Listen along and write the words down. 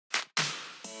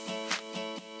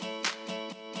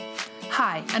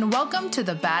Hi, and welcome to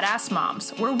the Badass Moms,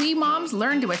 where we moms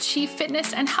learn to achieve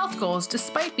fitness and health goals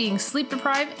despite being sleep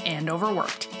deprived and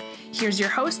overworked. Here's your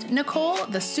host, Nicole,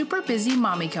 the super busy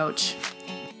mommy coach.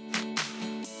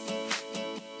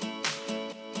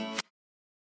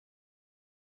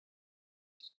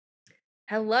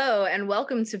 Hello, and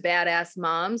welcome to Badass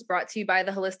Moms, brought to you by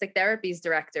the Holistic Therapies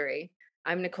Directory.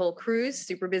 I'm Nicole Cruz,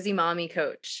 super busy mommy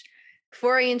coach.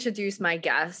 Before I introduce my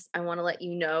guest, I want to let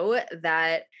you know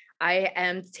that I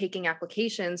am taking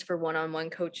applications for one-on-one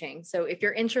coaching. So if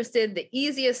you're interested, the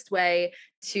easiest way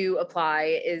to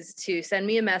apply is to send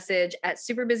me a message at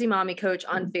Super Busy Mommy Coach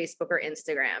on Facebook or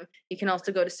Instagram. You can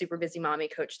also go to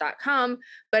superbusymommycoach.com,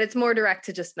 but it's more direct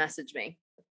to just message me.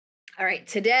 All right,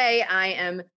 today I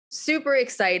am super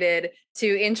excited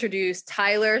to introduce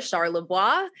Tyler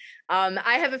Charlebois.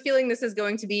 I have a feeling this is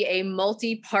going to be a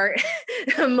multi-part,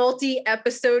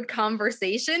 multi-episode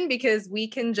conversation because we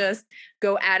can just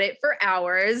go at it for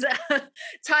hours.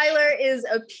 Tyler is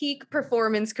a peak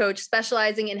performance coach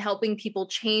specializing in helping people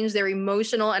change their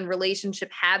emotional and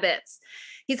relationship habits.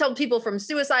 He's helped people from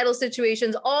suicidal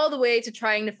situations all the way to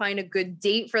trying to find a good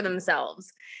date for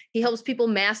themselves. He helps people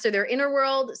master their inner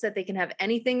world so that they can have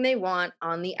anything they want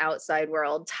on the outside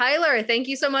world. Tyler, thank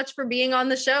you so much for being on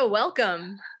the show.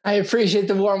 Welcome. I appreciate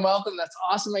the warm welcome. That's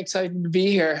awesome. Excited to be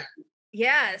here.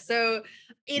 Yeah. So,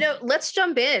 let's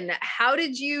jump in. How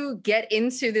did you get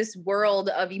into this world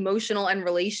of emotional and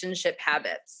relationship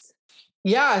habits?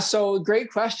 Yeah. So great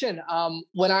question.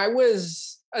 When I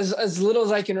was as little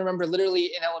as I can remember, literally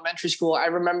in elementary school, I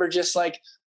remember just like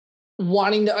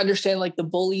wanting to understand like the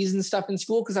bullies and stuff in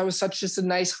school because I was just a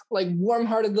nice, like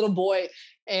warm-hearted little boy.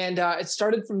 And it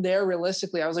started from there.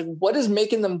 Realistically, I was like, what is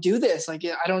making them do this? Like,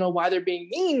 I don't know why they're being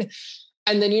mean.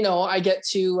 And then, I get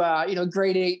to,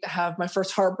 grade 8 to have my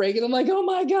first heartbreak. And I'm like, oh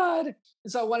my God.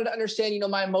 And so I wanted to understand,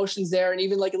 my emotions there. And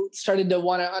even like started to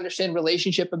want to understand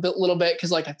relationship little bit.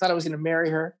 Cause like, I thought I was going to marry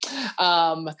her.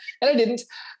 And I didn't.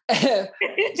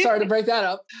 Sorry to break that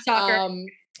up.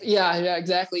 Yeah,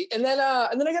 exactly. And then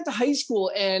I got to high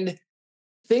school and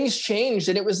things changed.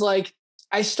 And it was like,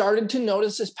 I started to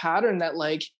notice this pattern that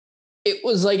like, it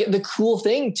was like the cool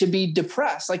thing to be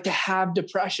depressed, like to have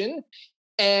depression.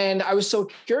 And I was so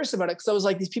curious about it because I was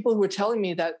like, these people who were telling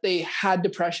me that they had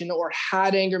depression or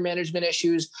had anger management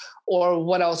issues or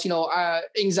what else,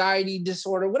 anxiety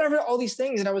disorder, whatever, all these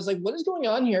things. And I was like, what is going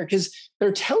on here? Because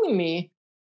they're telling me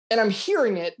and I'm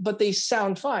hearing it, but they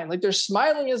sound fine. Like they're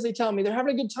smiling as they tell me they're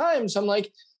having a good time. So I'm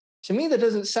like, to me, that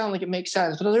doesn't sound like it makes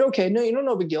sense. But I was like, okay,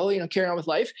 no big deal, carrying on with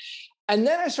life. And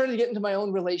then I started to get into my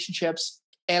own relationships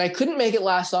and I couldn't make it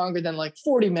last longer than like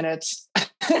 40 minutes.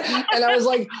 And I was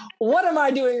like, what am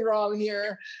I doing wrong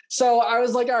here? So I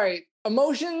was like, all right,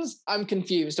 emotions, I'm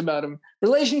confused about them.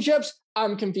 Relationships,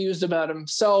 I'm confused about them.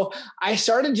 So I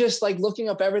started just like looking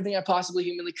up everything I possibly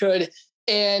humanly could.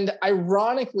 And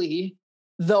ironically,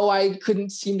 though I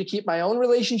couldn't seem to keep my own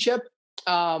relationship,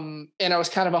 and I was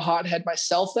kind of a hothead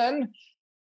myself then,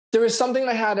 there was something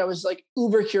I was like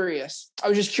uber curious. I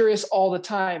was just curious all the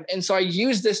time. And so I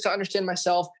used this to understand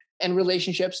myself and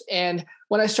relationships. And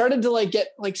when I started to like get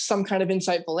like some kind of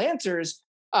insightful answers,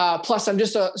 plus I'm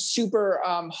just a super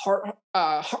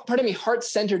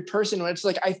heart-centered person when it's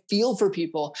like I feel for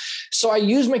people. So I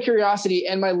use my curiosity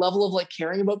and my level of like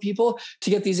caring about people to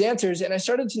get these answers. And I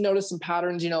started to notice some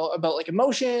patterns, about like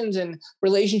emotions and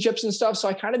relationships and stuff. So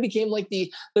I kind of became like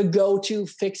the go-to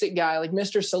fix-it guy, like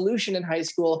Mr. Solution in high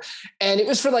school. And it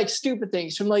was for like stupid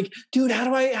things. From like, dude, how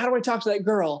do I talk to that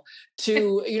girl?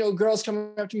 To, girls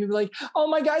coming up to me like, oh,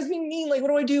 my guy's being mean. Like, what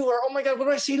do I do? Or, oh my God, what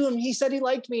do I say to him? He said he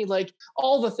liked me. Like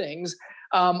all the things,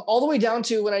 all the way down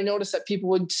to when I noticed that people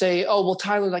would say, oh, well,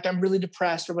 Tyler, like I'm really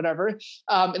depressed or whatever.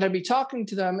 And I'd be talking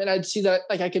to them and I'd see that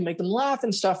like I could make them laugh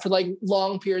and stuff for like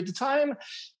long periods of time.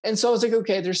 And so I was like,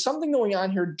 okay, there's something going on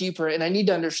here deeper and I need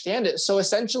to understand it. So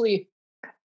essentially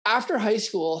after high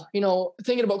school,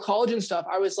 thinking about college and stuff,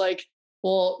 I was like,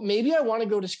 well, maybe I want to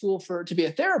go to school to be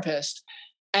a therapist.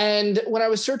 And when I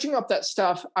was searching up that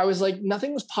stuff, I was like,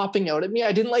 nothing was popping out at me.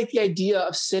 I didn't like the idea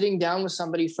of sitting down with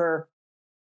somebody for,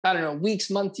 I don't know, weeks,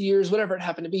 months, years, whatever it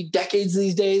happened to be, decades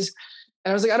these days.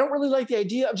 And I was like, I don't really like the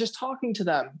idea of just talking to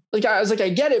them. Like, I was like, I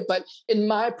get it. But in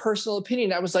my personal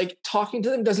opinion, I was like, talking to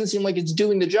them doesn't seem like it's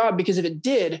doing the job because if it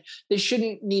did, they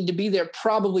shouldn't need to be there.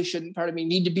 Probably shouldn't,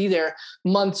 need to be there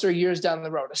months or years down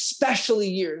the road, especially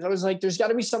years. I was like, there's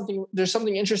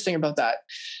something interesting about that.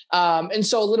 And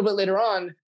so a little bit later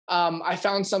on, I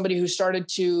found somebody who started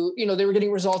to, they were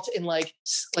getting results in like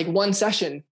one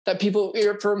session that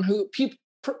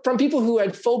from people who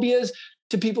had phobias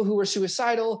to people who were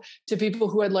suicidal, to people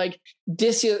who had like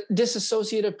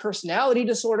dissociative personality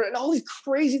disorder and all these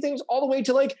crazy things, all the way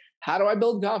to like, how do I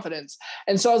build confidence?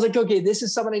 And so I was like, okay, this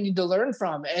is something I need to learn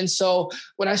from. And so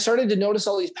when I started to notice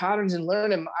all these patterns and learn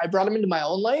them, I brought them into my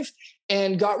own life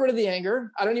and got rid of the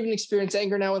anger. I don't even experience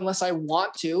anger now unless I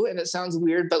want to. And it sounds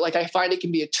weird, but like I find it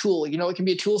can be a tool. You know, it can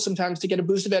be a tool sometimes to get a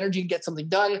boost of energy and get something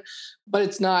done, but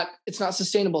it's not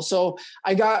sustainable. So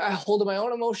I got a hold of my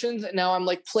own emotions, and now I'm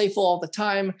like playful all the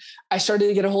time. I started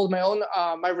to get a hold of my own,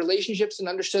 my relationships, and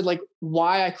understood like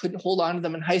why I couldn't hold on to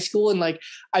them in high school. And like,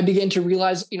 I began to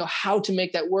realize, you know, how to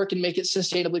make that work and make it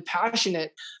sustainably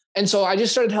passionate. And so I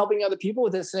just started helping other people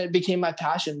with this, and it became my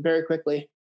passion very quickly.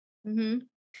 Mm-hmm.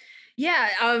 Yeah.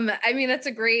 I mean, that's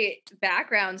a great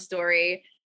background story,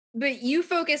 but you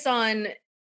focus on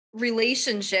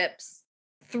relationships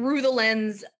through the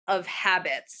lens of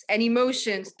habits and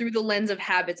emotions through the lens of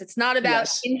habits. It's not about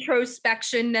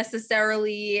introspection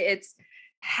necessarily. It's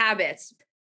habits.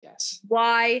 Yes.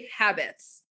 Why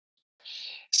habits?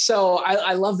 So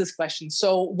I love this question.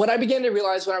 So what I began to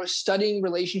realize when I was studying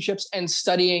relationships and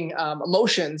studying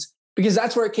emotions, because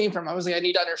that's where it came from. I was like, I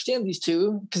need to understand these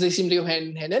two because they seem to go hand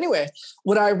in hand anyway.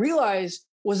 What I realized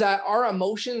was that our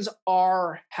emotions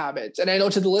are habits. And I know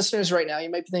to the listeners right now, you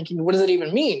might be thinking, what does that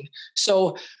even mean?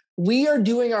 So we are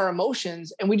doing our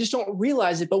emotions and we just don't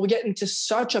realize it, but we get into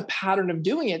such a pattern of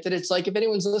doing it that it's like, if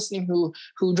anyone's listening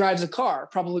who drives a car,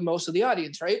 probably most of the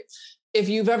audience, right? If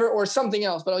you've ever, or something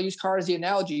else, but I'll use car as the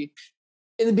analogy.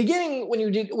 In the beginning, when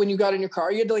you got in your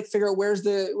car, you had to like figure out where's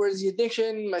the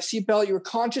ignition, my seatbelt. You were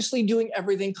consciously doing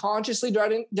everything, consciously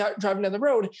driving down the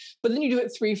road. But then you do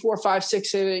it 3, 4, 5,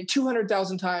 6, 7, 8,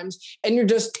 200,000 times, and you're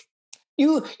just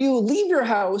you leave your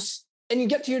house and you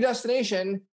get to your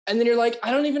destination, and then you're like, I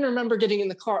don't even remember getting in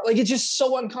the car. Like, it's just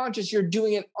so unconscious. You're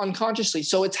doing it unconsciously,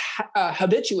 so it's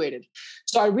habituated.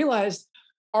 So I realized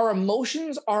our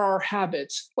emotions are our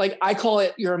habits. Like I call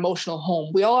it your emotional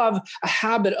home. We all have a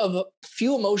habit of a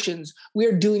few emotions. We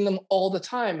are doing them all the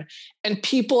time. And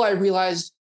people, I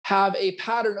realized, have a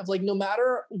pattern of like, no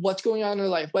matter what's going on in their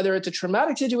life, whether it's a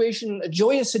traumatic situation, a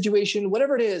joyous situation,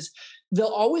 whatever it is, they'll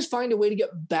always find a way to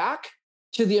get back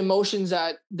to the emotions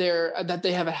that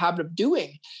they have a habit of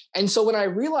doing. And so when I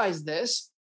realized this,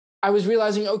 I was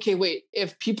realizing, okay, wait,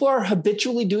 if people are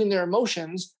habitually doing their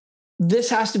emotions,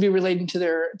 this has to be relating to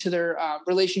their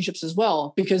relationships as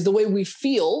well, because the way we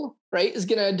feel, right, is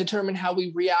going to determine how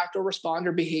we react or respond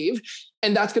or behave.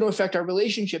 And that's going to affect our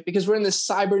relationship, because we're in this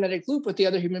cybernetic loop with the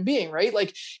other human being, right?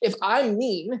 Like if I'm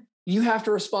mean, you have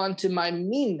to respond to my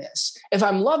meanness. If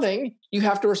I'm loving, you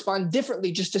have to respond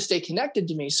differently just to stay connected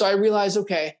to me. So I realized,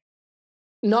 okay,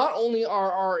 not only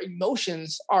are our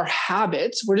emotions our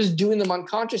habits, we're just doing them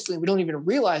unconsciously. We don't even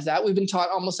realize that. We've been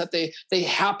taught almost that they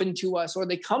happen to us or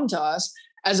they come to us,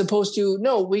 as opposed to,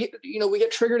 no, we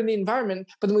get triggered in the environment,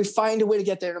 but then we find a way to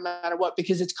get there no matter what,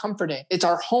 because it's comforting. It's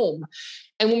our home.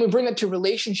 And when we bring it to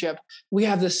relationship, we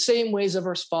have the same ways of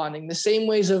responding, the same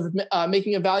ways of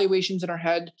making evaluations in our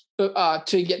head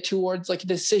to get towards like a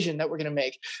decision that we're going to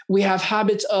make. We have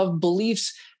habits of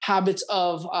beliefs, habits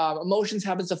of emotions,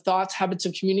 habits of thoughts, habits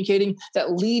of communicating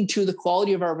that lead to the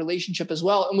quality of our relationship as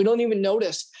well. And we don't even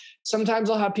notice.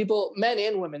 Sometimes I'll have people, men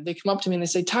and women, they come up to me and they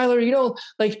say, Tyler,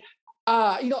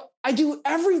 I do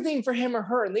everything for him or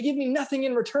her and they give me nothing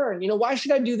in return. Why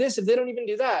should I do this if they don't even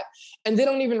do that? And they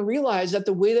don't even realize that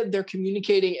the way that they're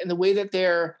communicating and the way that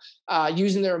they're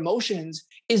using their emotions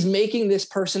is making this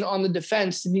person on the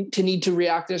defense to need to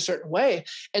react in a certain way.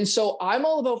 And so I'm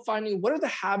all about finding what are the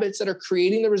habits that are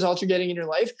creating the results you're getting in your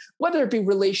life, whether it be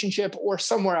relationship or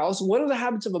somewhere else. What are the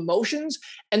habits of emotions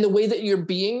and the way that you're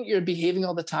behaving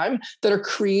all the time that are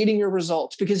creating your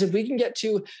results? Because if we can get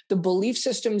to the belief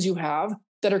systems you have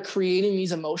that are creating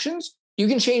these emotions, you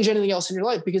can change anything else in your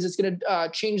life, because it's going to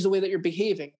change the way that you're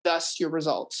behaving, thus your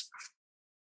results.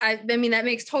 I mean, that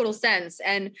makes total sense.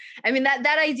 And I mean,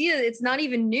 that idea, it's not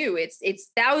even new.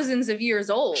 It's thousands of years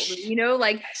old,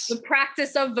 like the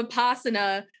practice of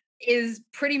Vipassana is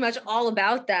pretty much all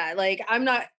about that. Like, I'm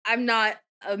not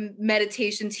a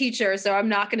meditation teacher, so I'm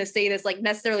not going to say this like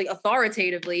necessarily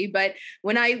authoritatively, but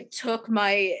when I took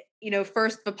my,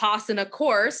 first Vipassana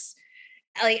course,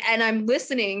 and I'm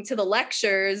listening to the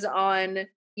lectures on,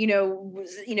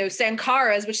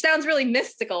 Sankaras, which sounds really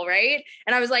mystical, right?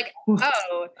 And I was like,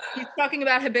 oh, he's talking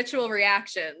about habitual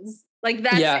reactions. Like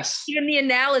that's even the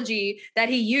analogy that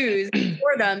he used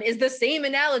for them is the same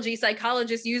analogy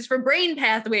psychologists use for brain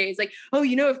pathways. Like, oh,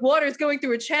 if water is going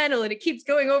through a channel and it keeps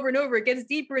going over and over, it gets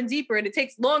deeper and deeper and it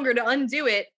takes longer to undo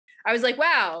it. I was like,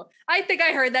 wow, I think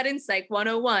I heard that in Psych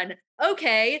 101.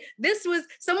 Okay,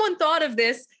 someone thought of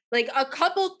this like a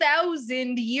couple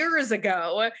thousand years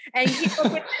ago and came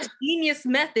up with this genius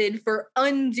method for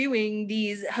undoing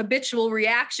these habitual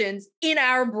reactions in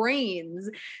our brains.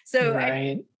 So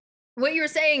Right. what you're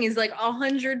saying is like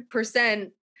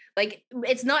 100%, like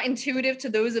it's not intuitive to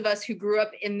those of us who grew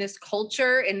up in this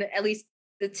culture, in at least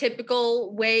the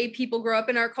typical way people grow up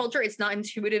in our culture. It's not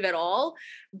intuitive at all,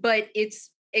 but it's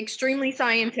extremely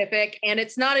scientific, and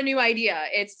it's not a new idea.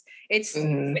 It's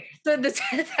stood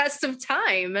the test of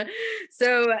time.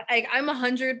 So like I'm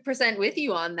 100% with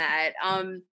you on that.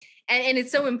 And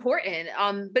it's so important.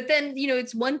 But then, you know,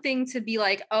 it's one thing to be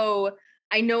like, oh,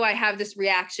 I know I have this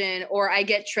reaction, or I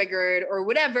get triggered or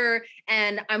whatever,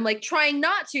 and I'm like trying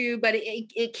not to, but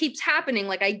it keeps happening.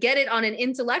 Like I get it on an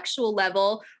intellectual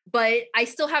level, but I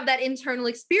still have that internal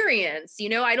experience. You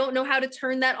know, I don't know how to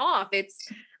turn that off. It's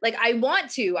like I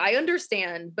want to, I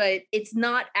understand, but it's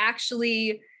not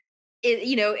actually it,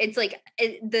 you know, it's like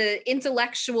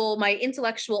my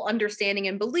intellectual understanding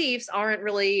and beliefs aren't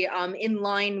really in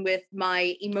line with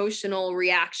my emotional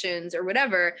reactions or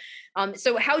whatever.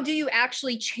 So how do you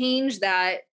actually change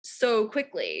that so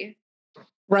quickly?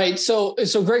 Right. So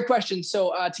great question.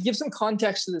 So to give some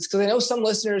context to this, because I know some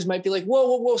listeners might be like,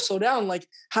 whoa, slow down. Like,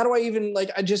 how do I even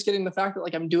I just getting the fact that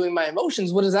like I'm doing my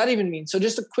emotions? What does that even mean? So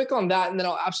just a quick on that, and then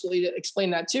I'll absolutely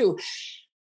explain that too.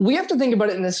 We have to think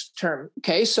about it in this term.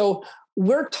 Okay. So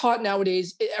we're taught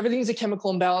nowadays, everything's a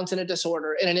chemical imbalance and a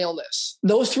disorder and an illness.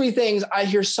 Those three things I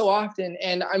hear so often,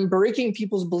 and I'm breaking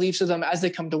people's beliefs of them as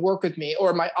they come to work with me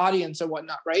or my audience or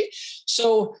whatnot. Right.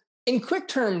 So in quick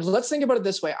terms, let's think about it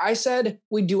this way. I said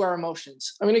we do our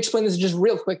emotions. I'm going to explain this in just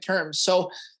real quick terms. So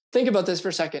think about this for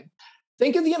a second.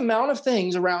 Think of the amount of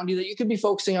things around you that you could be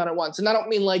focusing on at once. And I don't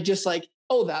mean like just like,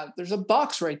 oh, that there's a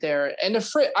box right there and a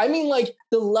fridge. I mean like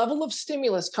the level of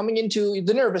stimulus coming into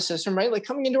the nervous system, right? Like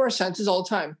coming into our senses all the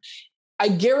time. I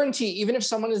guarantee, even if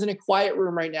someone is in a quiet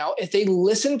room right now, if they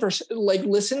listen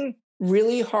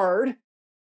really hard,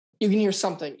 you can hear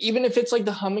something, even if it's like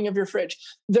the humming of your fridge.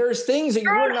 There's things that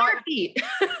you're not. Heartbeat.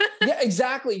 Yeah,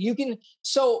 exactly. You can.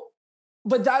 So,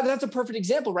 but that's a perfect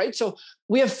example, right? So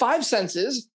we have 5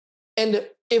 senses. And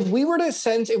if we were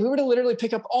to literally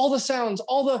pick up all the sounds,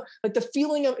 all the, like the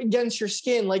feeling against your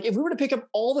skin, like if we were to pick up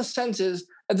all the senses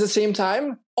at the same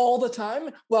time, all the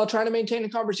time, while trying to maintain a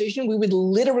conversation, we would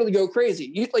literally go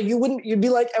crazy. You'd be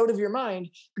like out of your mind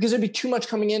because there'd be too much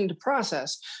coming in to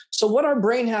process. So what our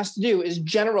brain has to do is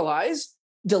generalize,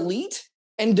 delete,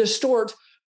 and distort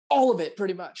all of it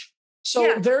pretty much. So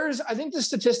yeah. I think the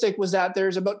statistic was that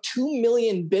there's about 2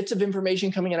 million bits of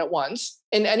information coming in at once.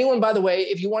 And anyone, by the way,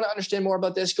 if you want to understand more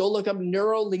about this, go look up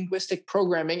neuro-linguistic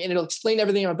programming and it'll explain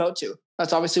everything I'm about to.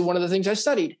 That's obviously one of the things I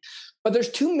studied. But there's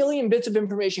 2 million bits of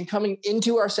information coming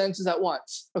into our senses at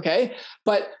once, okay?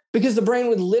 But because the brain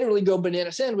would literally go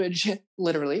banana sandwich,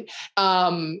 literally,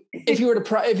 if you were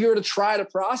to try to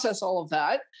process all of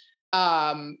that,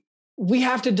 we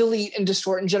have to delete and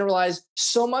distort and generalize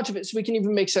so much of it so we can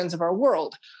even make sense of our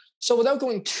world. So without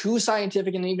going too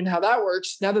scientific and even how that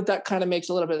works, now that kind of makes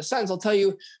a little bit of sense, I'll tell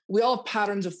you, we all have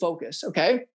patterns of focus,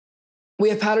 okay? We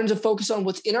have patterns of focus on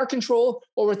what's in our control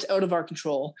or what's out of our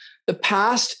control, the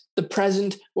past, the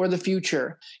present, or the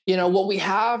future, what we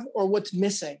have or what's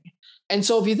missing. And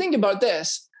so if you think about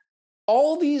this,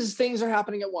 all these things are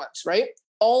happening at once, right?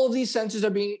 All of these senses are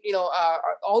being,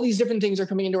 all these different things are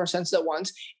coming into our senses at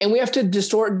once. And we have to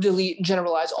distort, delete, and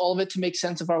generalize all of it to make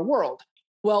sense of our world.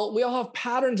 Well, we all have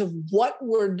patterns of what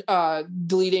we're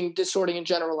deleting, distorting, and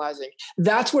generalizing.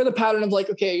 That's where the pattern of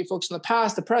like, okay, you focus on the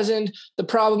past, the present, the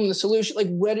problem, the solution. Like,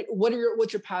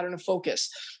 what's your pattern of focus?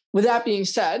 With that being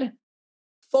said,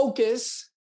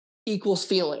 focus equals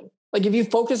feeling. Like if you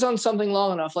focus on something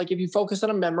long enough, like if you focus on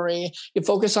a memory, you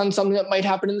focus on something that might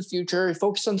happen in the future, you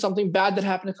focus on something bad that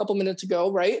happened a couple minutes ago,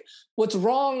 right? What's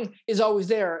wrong is always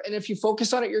there. And if you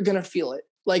focus on it, you're going to feel it.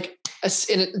 Like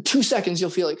in 2 seconds,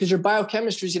 you'll feel it because your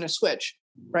biochemistry is going to switch,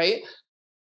 right?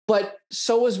 But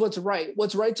so is what's right.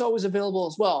 What's right's always available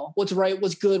as well. What's right,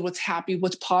 what's good, what's happy,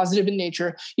 what's positive in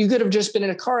nature. You could have just been in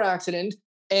a car accident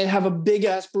and have a big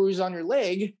ass bruise on your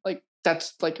leg. Like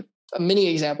that's like a mini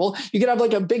example. You could have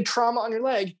like a big trauma on your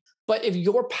leg, but if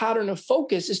your pattern of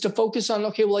focus is to focus on,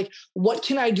 okay, well, like, what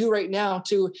can I do right now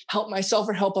to help myself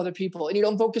or help other people? And you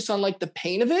don't focus on like the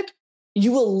pain of it,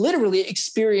 you will literally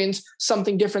experience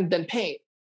something different than pain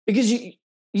because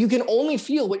you can only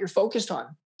feel what you're focused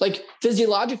on. Like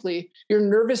physiologically, your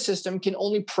nervous system can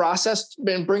only process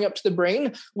and bring up to the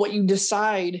brain what you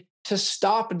decide to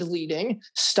stop deleting,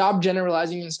 stop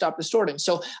generalizing, and stop distorting.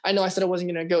 So I know I said I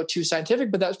wasn't going to go too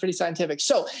scientific, but that was pretty scientific.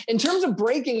 So in terms of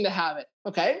breaking the habit,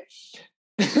 okay,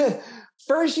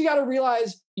 first you got to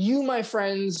realize you, my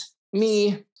friends,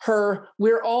 me, her,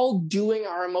 we're all doing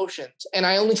our emotions. And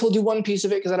I only told you one piece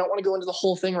of it because I don't want to go into the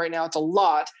whole thing right now. It's a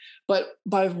lot, but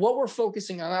by what we're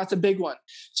focusing on, that's a big one.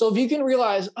 So if you can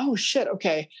realize, oh shit,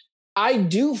 okay, I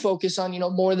do focus on,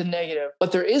 more than negative,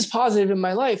 but there is positive in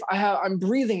my life. I'm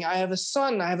breathing. I have a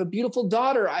son. I have a beautiful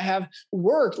daughter. I have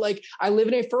work. Like I live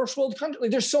in a first world country.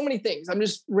 Like there's so many things. I'm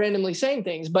just randomly saying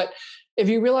things, but if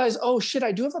you realize, oh shit,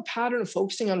 I do have a pattern of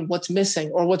focusing on what's missing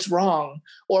or what's wrong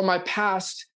or my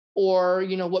past or,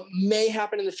 what may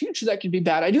happen in the future that could be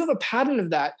bad. I do have a pattern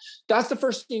of that. That's the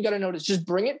first thing you got to notice. Just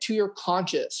bring it to your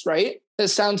conscious, right?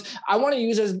 I want to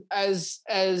use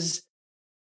as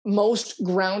most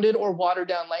grounded or watered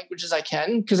down language as I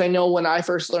can, because I know when I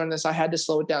first learned this, I had to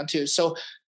slow it down too. So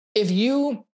if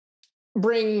you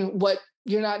bring what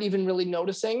you're not even really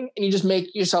noticing and you just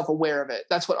make yourself aware of it,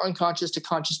 that's what unconscious to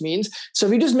conscious means. So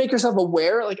if you just make yourself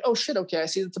aware, like, oh shit, okay, I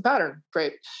see it's a pattern.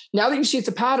 Great. Now that you see it's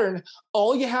a pattern,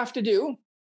 all you have to do,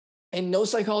 and no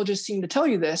psychologists seem to tell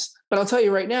you this, but I'll tell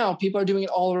you right now, people are doing it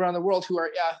all around the world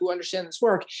who understand this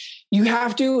work. You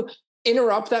have to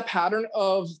interrupt that pattern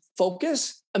of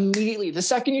focus immediately. The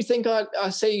second you think of,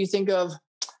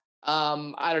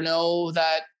 I don't know,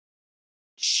 that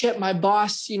shit, my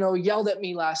boss, yelled at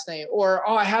me last night, or,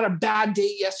 oh, I had a bad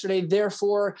date yesterday.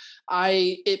 Therefore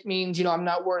it means, I'm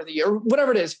not worthy, or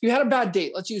whatever it is. You had a bad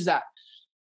date. Let's use that.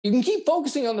 You can keep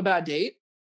focusing on the bad date,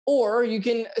 or you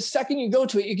can, a second you go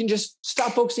to it, you can just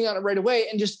stop focusing on it right away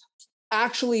and just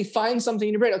actually find something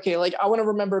in your brain. Okay. Like I want to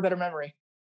remember a better memory.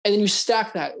 And then you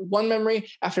stack that one memory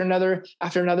after another,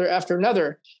 after another, after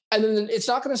another. And then it's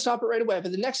not going to stop it right away.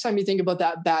 But the next time you think about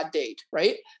that bad date,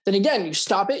 right? Then again, you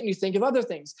stop it and you think of other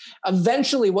things.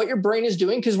 Eventually what your brain is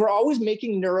doing, because we're always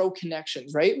making neuro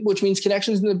connections, right? Which means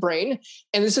connections in the brain.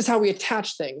 And this is how we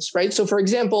attach things, right? So for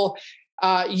example,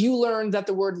 you learned that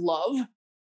the word love,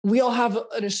 we all have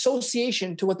an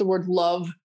association to what the word love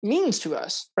means to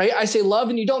us, right? I say love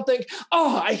and you don't think,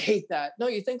 oh, I hate that. No,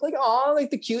 you think like, oh,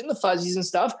 like the cute and the fuzzies and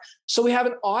stuff. So we have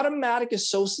an automatic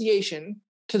association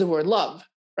to the word love,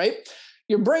 right?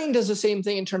 Your brain does the same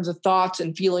thing in terms of thoughts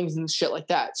and feelings and shit like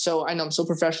that. So I know I'm so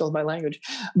professional with my language,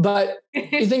 but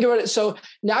you think about it. So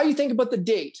now you think about the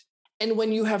date. And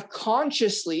when you have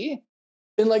consciously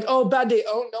been like, oh, bad day.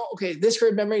 Oh no. Okay. This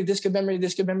good memory, this good memory,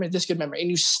 this good memory, this good memory. And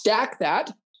you stack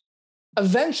that.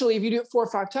 Eventually, if you do it 4 or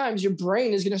 5 times, your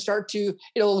brain is going to start to,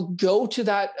 it'll go to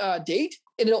that date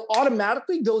and it'll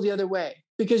automatically go the other way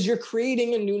because you're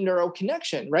creating a new neural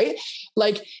connection, right?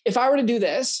 Like if I were to do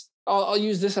this, I'll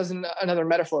use this as another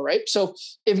metaphor, right? So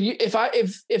if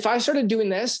I started doing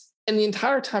this and the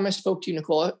entire time I spoke to you,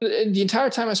 Nicole, the entire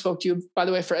time I spoke to you, by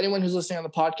the way, for anyone who's listening on the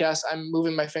podcast, I'm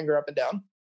moving my finger up and down.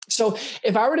 So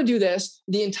if I were to do this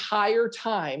the entire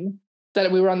time that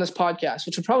we were on this podcast,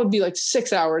 which would probably be like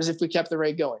 6 hours if we kept the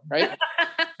rate going, right?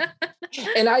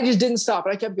 And I just didn't stop.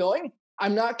 And I kept going.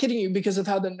 I'm not kidding you because of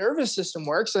how the nervous system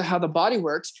works and how the body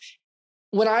works.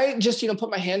 When I just, put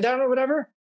my hand down or whatever,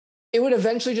 it would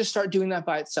eventually just start doing that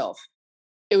by itself.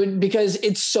 It would, because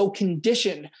it's so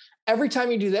conditioned. Every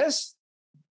time you do this,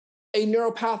 a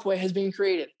neural pathway has been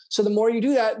created. So the more you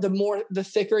do that, the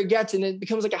thicker it gets, and it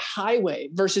becomes like a highway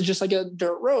versus just like a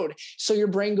dirt road. So your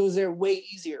brain goes there way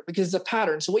easier because it's a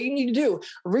pattern. So what you need to do,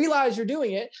 realize you're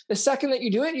doing it. The second that you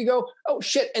do it, you go, oh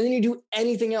shit. And then you do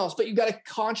anything else, but you got to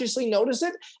consciously notice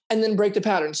it and then break the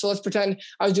pattern. So let's pretend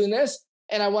I was doing this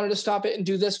and I wanted to stop it and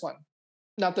do this one.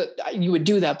 Not that you would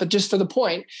do that, but just for the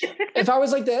point, if I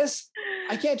was like this,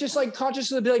 I can't just like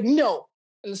consciously be like, no,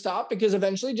 and stop, because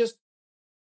eventually just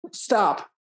stop.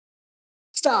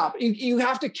 You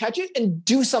have to catch it and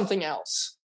do something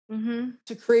else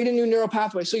to create a new neural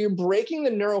pathway. So you're breaking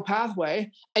the neural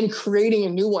pathway and creating a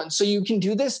new one. So you can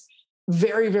do this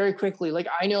very, very quickly. Like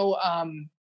I know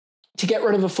to get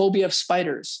rid of a phobia of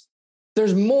spiders,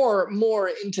 there's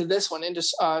more into this one,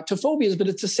 to phobias, but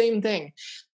it's the same thing.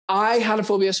 I had a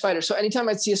phobia of spiders. So anytime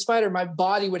I'd see a spider, my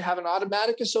body would have an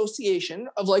automatic association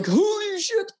of like, holy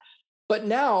shit. But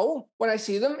now when I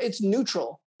see them, it's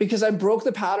neutral because I broke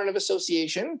the pattern of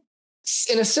association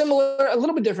in a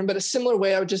little bit different, but a similar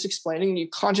way I was just explaining. You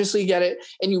consciously get it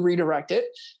and you redirect it.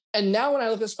 And now when I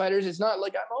look at spiders, it's not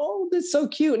like, oh, that's so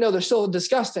cute. No, they're still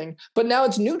disgusting, but now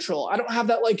it's neutral. I don't have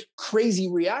that like crazy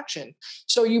reaction.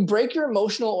 So you break your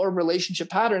emotional or relationship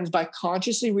patterns by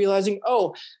consciously realizing,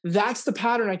 oh, that's the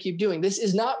pattern I keep doing. This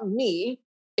is not me.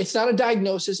 It's not a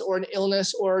diagnosis or an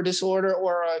illness or a disorder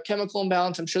or a chemical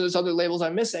imbalance. I'm sure there's other labels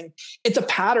I'm missing. It's a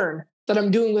pattern that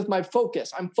I'm doing with my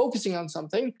focus. I'm focusing on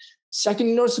something. Second,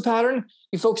 you notice the pattern,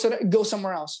 you focus on it, go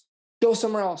somewhere else. Go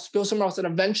somewhere else. And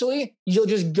eventually you'll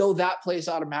just go that place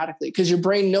automatically because your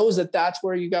brain knows that that's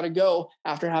where you got to go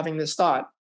after having this thought.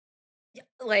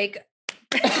 Like,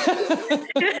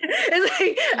 it's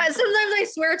like sometimes I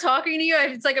swear talking to you,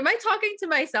 it's like, am I talking to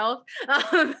myself?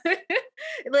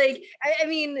 Like, I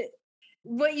mean,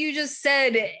 what you just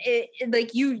said,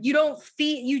 like you don't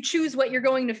feed, you choose what you're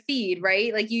going to feed,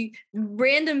 right? Like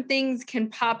random things can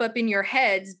pop up in your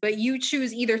heads, but you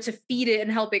choose either to feed it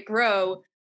and help it grow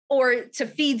or to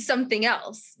feed something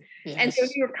else. Yes. And so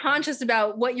if you're conscious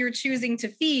about what you're choosing to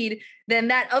feed, then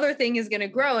that other thing is going to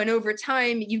grow. And over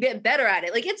time, you get better at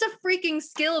it. Like, it's a freaking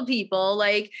skill, people.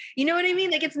 Like, you know what I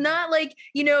mean? Like, it's not like,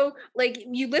 like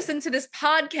you listen to this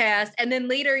podcast and then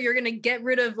later you're going to get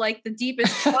rid of like the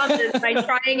deepest traumas by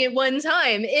trying it one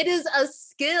time. It is a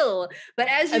skill. But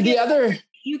as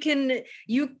you can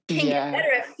get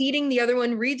better at feeding the other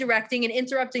one, redirecting and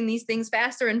interrupting these things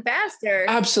faster and faster.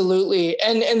 Absolutely.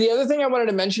 And the other thing I wanted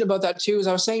to mention about that too, is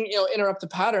I was saying, interrupt the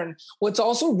pattern. What's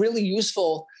also really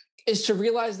useful is to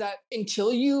realize that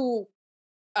until you,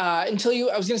 I was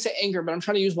going to say anger, but I'm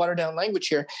trying to use watered down language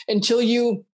here. Until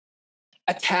you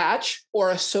attach or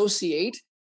associate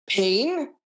pain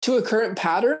to a current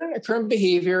pattern, a current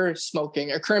behavior,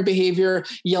 smoking, a current behavior,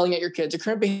 yelling at your kids, a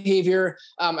current behavior,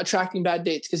 attracting bad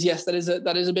dates. Because yes, that is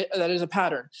a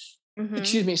pattern. Mm-hmm.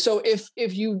 Excuse me. So if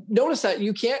you notice that,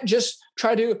 you can't just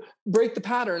try to break the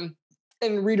pattern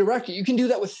and redirect it. You can do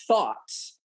that with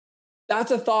thoughts.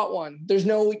 That's a thought one. You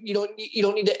don't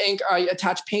need to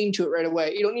attach pain to it right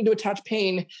away. You don't need to attach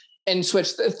pain and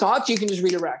switch the thoughts. You can just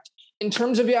redirect. In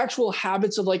terms of the actual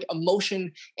habits of like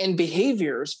emotion and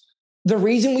behaviors, the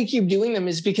reason we keep doing them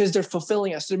is because they're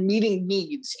fulfilling us. They're meeting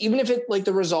needs. Even if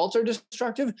the results are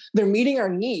destructive, they're meeting our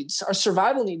needs, our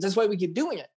survival needs. That's why we keep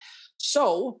doing it.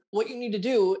 So what you need to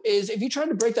do is, if you try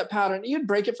to break that pattern, you'd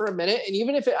break it for a minute. And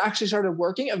even if it actually started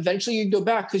working, eventually you'd go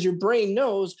back, because your brain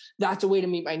knows that's a way to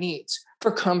meet my needs,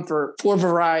 for comfort, for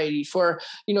variety, for,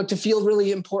 to feel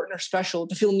really important or special,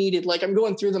 to feel needed. Like, I'm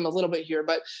going through them a little bit here,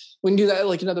 but we can do that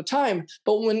like another time.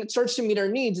 But when it starts to meet our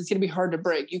needs, it's going to be hard to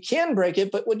break. You can break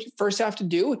it, but what you first have to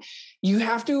do, you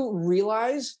have to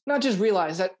not just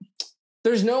realize that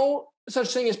there's no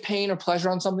such thing as pain or pleasure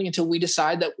on something until we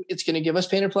decide that it's going to give us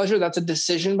pain or pleasure. That's a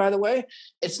decision, by the way.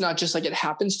 It's not just like it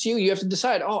happens to you. You have to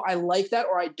decide, oh, I like that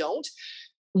or I don't.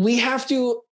 We have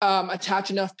to attach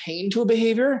enough pain to a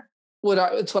behavior.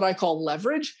 It's what I call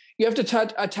leverage. You have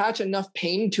to attach enough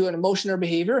pain to an emotion or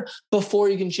behavior before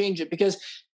you can change it. Because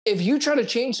if you try to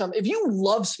change something, if you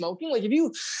love smoking, like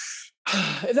you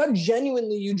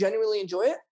genuinely enjoy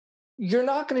it, you're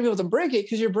not going to be able to break it,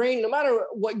 because your brain, no matter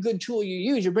what good tool you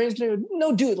use, your brain's going to go,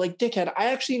 no, dude, like, dickhead, I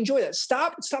actually enjoy that.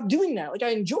 Stop doing that. Like, I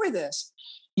enjoy this.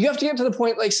 You have to get to the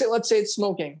point, like, let's say it's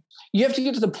smoking. You have to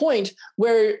get to the point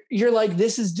where you're like,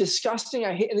 this is disgusting.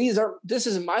 I hate, and this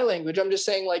isn't my language. I'm just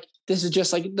saying, like, this is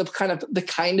just like the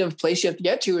kind of place you have to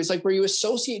get to, is like where you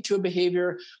associate to a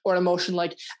behavior or an emotion.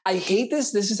 Like, I hate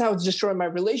this. This is how it's destroying my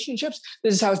relationships.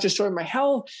 This is how it's destroying my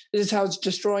health. This is how it's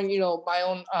destroying, my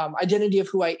own identity of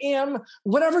who I am.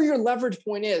 Whatever your leverage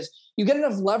point is, you get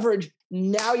enough leverage.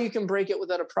 Now you can break it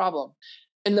without a problem.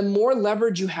 And the more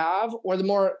leverage you have, or the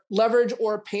more leverage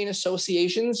or pain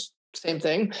associations, same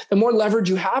thing, the more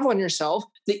leverage you have on yourself,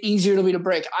 the easier it'll be to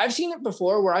break. I've seen it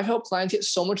before where I've helped clients get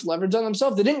so much leverage on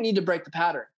themselves, they didn't need to break the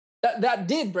pattern. That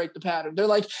did break the pattern. They're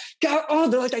like,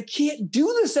 I can't do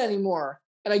this anymore.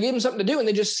 And I gave them something to do, and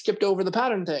they just skipped over the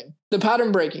pattern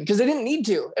breaking, because they didn't need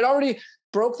to. It already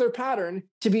broke their pattern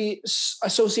to be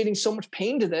associating so much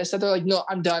pain to this that they're like, no,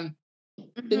 I'm done.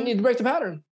 Mm-hmm. Didn't need to break the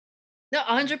pattern. No,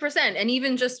 100%. And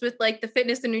even just with like the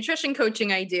fitness and nutrition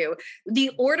coaching I do, the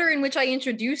order in which I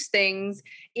introduce things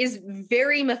is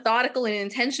very methodical and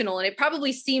intentional. And it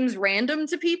probably seems random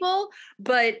to people,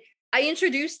 but I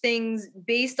introduce things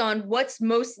based on what's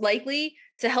most likely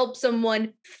to help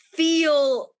someone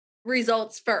feel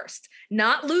results first,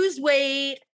 not lose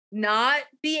weight, not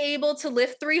be able to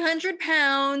lift 300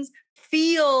 pounds,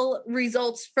 feel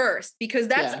results first, because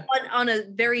that's on a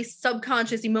very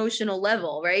subconscious emotional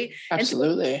level, right?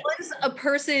 Absolutely. And so once a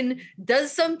person does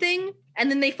something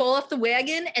and then they fall off the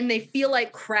wagon and they feel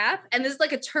like crap, and this is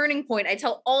like a turning point I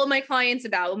tell all of my clients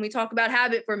about when we talk about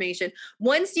habit formation.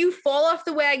 Once you fall off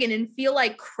the wagon and feel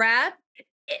like crap,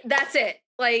 that's it.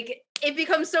 Like, it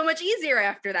becomes so much easier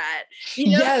after that.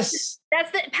 Yes.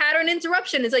 That's the pattern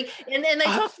interruption. It's like, and I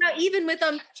talk about even with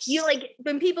like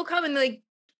when people come and like,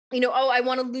 I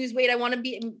want to lose weight, I want to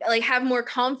be like, have more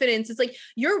confidence. It's like,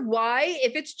 your why,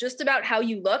 if it's just about how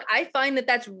you look, I find that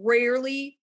that's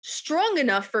rarely strong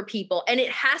enough for people. And it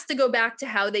has to go back to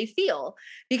how they feel,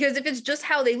 because if it's just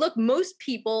how they look, most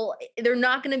people, they're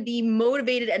not going to be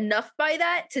motivated enough by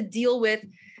that to deal with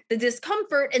the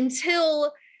discomfort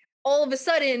until all of a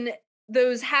sudden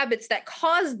those habits that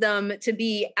cause them to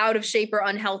be out of shape or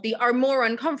unhealthy are more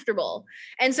uncomfortable.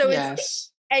 And so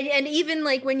Yes. and even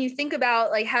like when you think about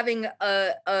like having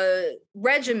a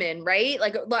regimen, right?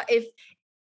 Like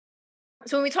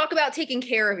so when we talk about taking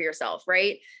care of yourself,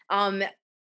 right?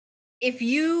 If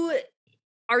you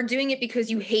are doing it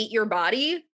because you hate your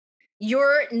body,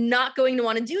 you're not going to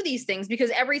want to do these things,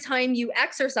 because every time you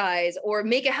exercise or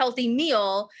make a healthy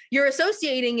meal, you're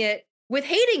associating it with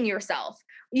hating yourself.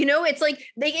 You know, it's like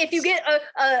if you get a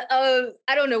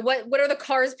I don't know, what are the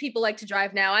cars people like to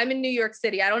drive now? I'm in New York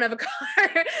City. I don't have a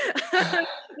car.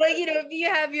 Like, you know, if you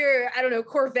have your, I don't know,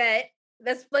 Corvette,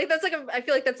 that's like I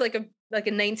feel like that's like a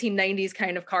 1990s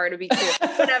kind of car to be cool.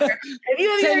 Whatever. If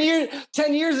you have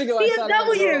 10 years ago,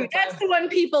 BMW, that's the one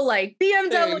people like.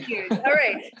 BMW. All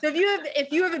right. So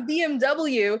if you have a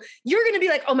BMW, you're going to be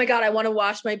like, oh my God, I want to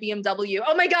wash my BMW.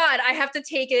 Oh my God, I have to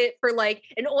take it for like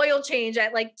an oil change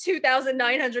at like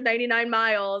 2,999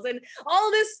 miles and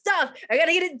all this stuff. I got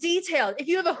to get it detailed. If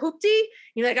you have a hoopty,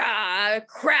 you're like,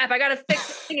 crap, I got to fix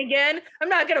this thing again. I'm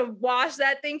not going to wash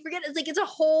that thing. Forget it. It's like, it's a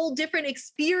whole different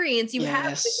experience you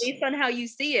have based on how you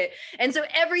see it. And so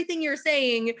everything you're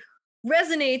saying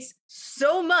resonates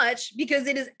so much because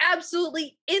it is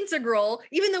absolutely integral.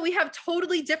 Even though we have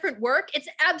totally different work, it's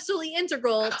absolutely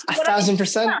integral to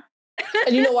 1,000%.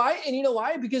 And you know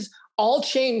why? Because all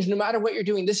change, no matter what you're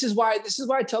doing, this is why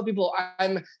I tell people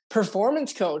I'm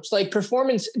performance coach. Like,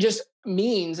 performance just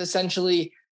means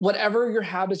essentially whatever your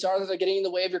habits are that are getting in the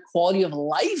way of your quality of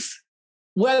life,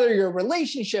 whether your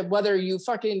relationship, whether you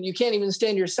can't even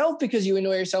stand yourself because you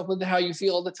annoy yourself with how you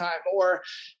feel all the time, or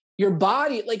your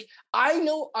body. Like, I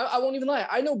won't even lie,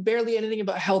 I know barely anything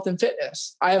about health and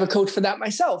fitness. I have a coach for that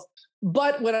myself.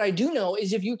 But what I do know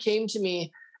is if you came to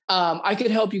me, I could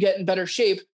help you get in better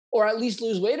shape or at least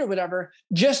lose weight or whatever,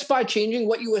 just by changing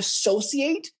what you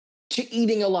associate to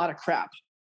eating a lot of crap.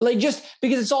 Like, just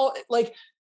because it's all like,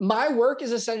 my work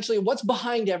is essentially what's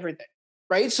behind everything.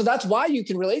 Right. So that's why you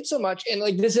can relate so much. And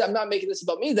like this, I'm not making this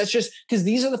about me. That's just because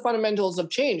these are the fundamentals of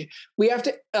change. We have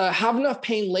to have enough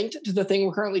pain linked to the thing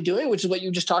we're currently doing, which is what you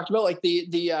just talked about, like the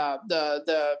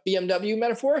BMW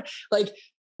metaphor. Like,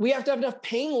 we have to have enough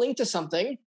pain linked to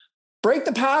something, break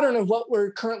the pattern of what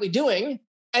we're currently doing,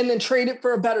 and then trade it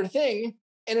for a better thing.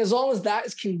 And as long as that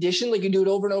is conditioned, like you do it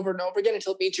over and over and over again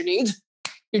until it meets your needs,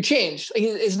 you're changed.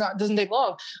 It doesn't take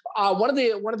long. One of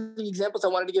the examples I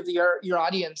wanted to give your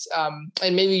audience,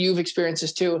 and maybe you've experienced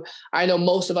this too. I know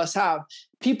most of us have.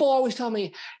 People always tell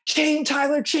me, change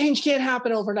can't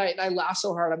happen overnight. And I laugh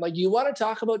so hard. I'm like, you want to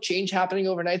talk about change happening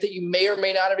overnight that you may or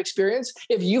may not have experienced?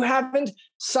 If you haven't,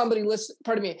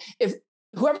 if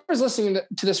whoever's listening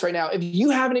to this right now, if you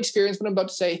haven't experienced what I'm about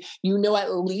to say, you know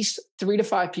at least 3 to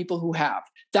 5 people who have.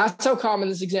 That's how common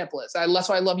this example is. That's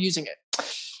why I love using it.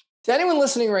 To anyone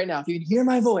listening right now, if you can hear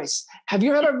my voice, have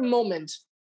you had a moment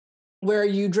where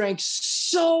you drank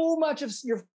so much of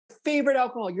your favorite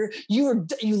alcohol? You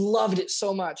loved it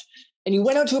so much, and you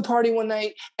went out to a party one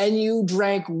night and you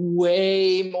drank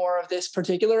way more of this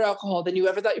particular alcohol than you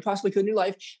ever thought you possibly could in your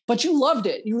life, but you loved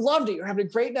it. You're having a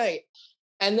great night.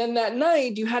 And then that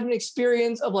night you had an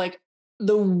experience of like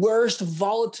the worst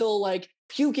volatile, like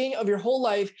puking of your whole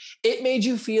life. It made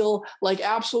you feel like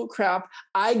absolute crap.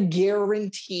 I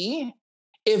guarantee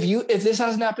if this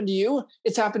hasn't happened to you,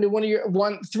 it's happened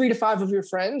to 3 to 5 of your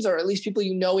friends, or at least people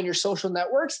you know in your social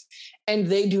networks, and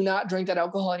they do not drink that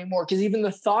alcohol anymore. Because even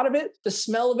the thought of it, the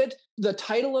smell of it, the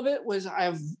title of it was, I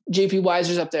have JP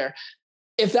Weiser's up there.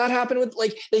 If that happened with,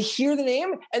 like, they hear the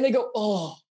name and they go,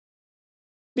 oh,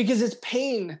 because it's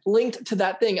pain linked to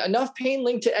that thing. Enough pain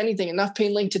linked to anything. Enough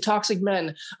pain linked to toxic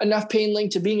men. Enough pain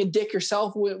linked to being a dick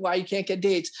yourself, why you can't get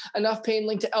dates. Enough pain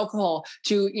linked to alcohol,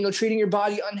 to, treating your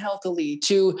body unhealthily,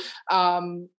 to,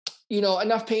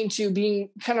 enough pain to being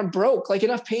kind of broke, like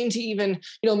enough pain to even,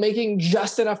 making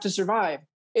just enough to survive.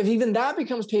 If even that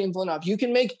becomes painful enough, you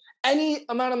can make any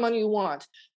amount of money you want.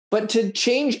 But to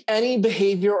change any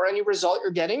behavior or any result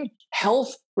you're getting,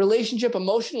 health, relationship,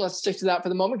 emotion, let's stick to that for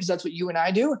the moment because that's what you and I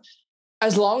do.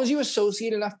 As long as you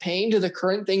associate enough pain to the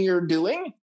current thing you're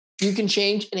doing, you can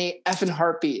change in a effing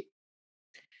heartbeat.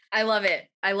 I love it.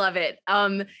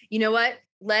 You know what?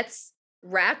 Let's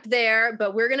wrap there,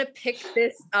 but we're going to pick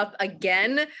this up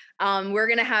again. We're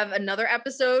going to have another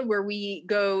episode where we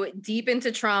go deep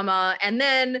into trauma, and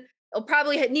then I'll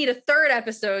probably need a third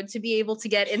episode to be able to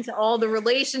get into all the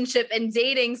relationship and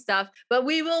dating stuff, but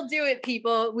we will do it,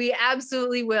 people. We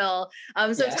absolutely will.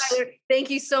 Yes. Tyler, thank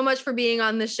you so much for being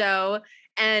on the show.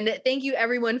 And thank you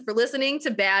everyone for listening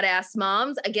to Badass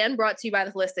Moms, again, brought to you by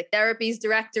the Holistic Therapies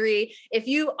Directory. If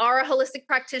you are a holistic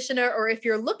practitioner or if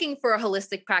you're looking for a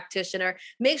holistic practitioner,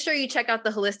 make sure you check out the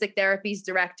Holistic Therapies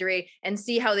Directory and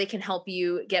see how they can help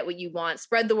you get what you want.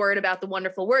 Spread the word about the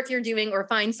wonderful work you're doing or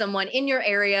find someone in your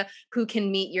area who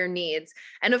can meet your needs.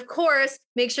 And of course,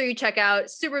 make sure you check out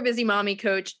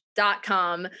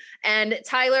superbusymommycoach.com. And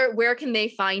Tyler, where can they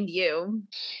find you?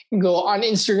 Go on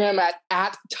Instagram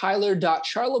at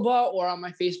tyler.charlebois or on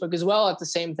my Facebook as well at the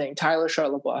same thing, Tyler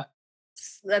Charlebois.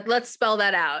 Let's spell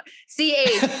that out. CHARLEBOIS.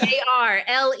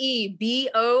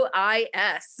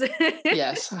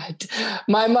 Yes.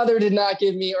 My mother did not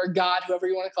give me, or God, whoever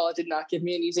you want to call it, did not give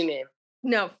me an easy name.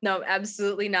 No,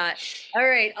 absolutely not. All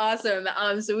right, awesome.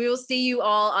 So we will see you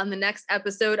all on the next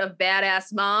episode of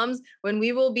Badass Moms, when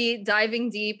we will be diving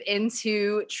deep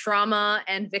into trauma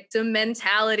and victim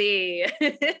mentality.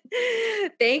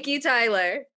 Thank you,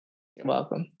 Tyler. You're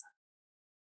welcome.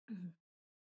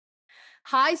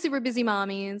 Hi, Super Busy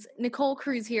Mommies. Nicole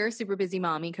Cruz here, Super Busy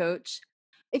Mommy Coach.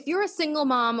 If you're a single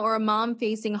mom or a mom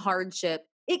facing hardship,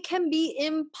 it can be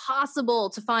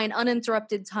impossible to find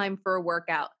uninterrupted time for a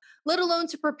workout, let alone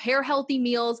to prepare healthy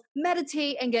meals,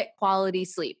 meditate, and get quality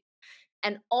sleep.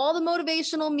 And all the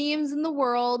motivational memes in the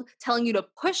world telling you to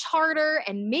push harder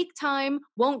and make time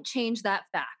won't change that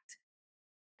fact.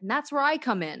 And that's where I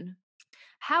come in.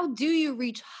 How do you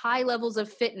reach high levels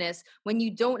of fitness when you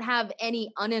don't have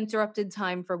any uninterrupted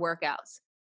time for workouts?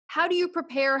 How do you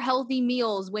prepare healthy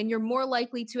meals when you're more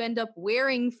likely to end up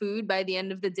wearing food by the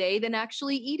end of the day than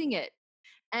actually eating it?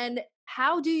 And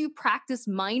how do you practice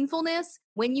mindfulness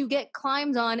when you get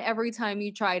climbed on every time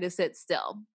you try to sit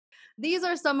still? These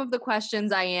are some of the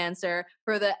questions I answer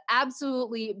for the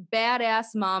absolutely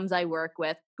badass moms I work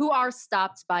with who are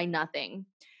stopped by nothing.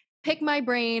 Pick my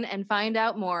brain and find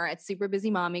out more at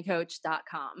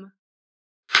superbusymommycoach.com.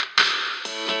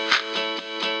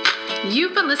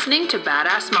 You've been listening to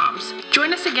Badass Moms.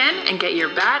 Join us again and get your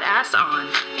badass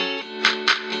on.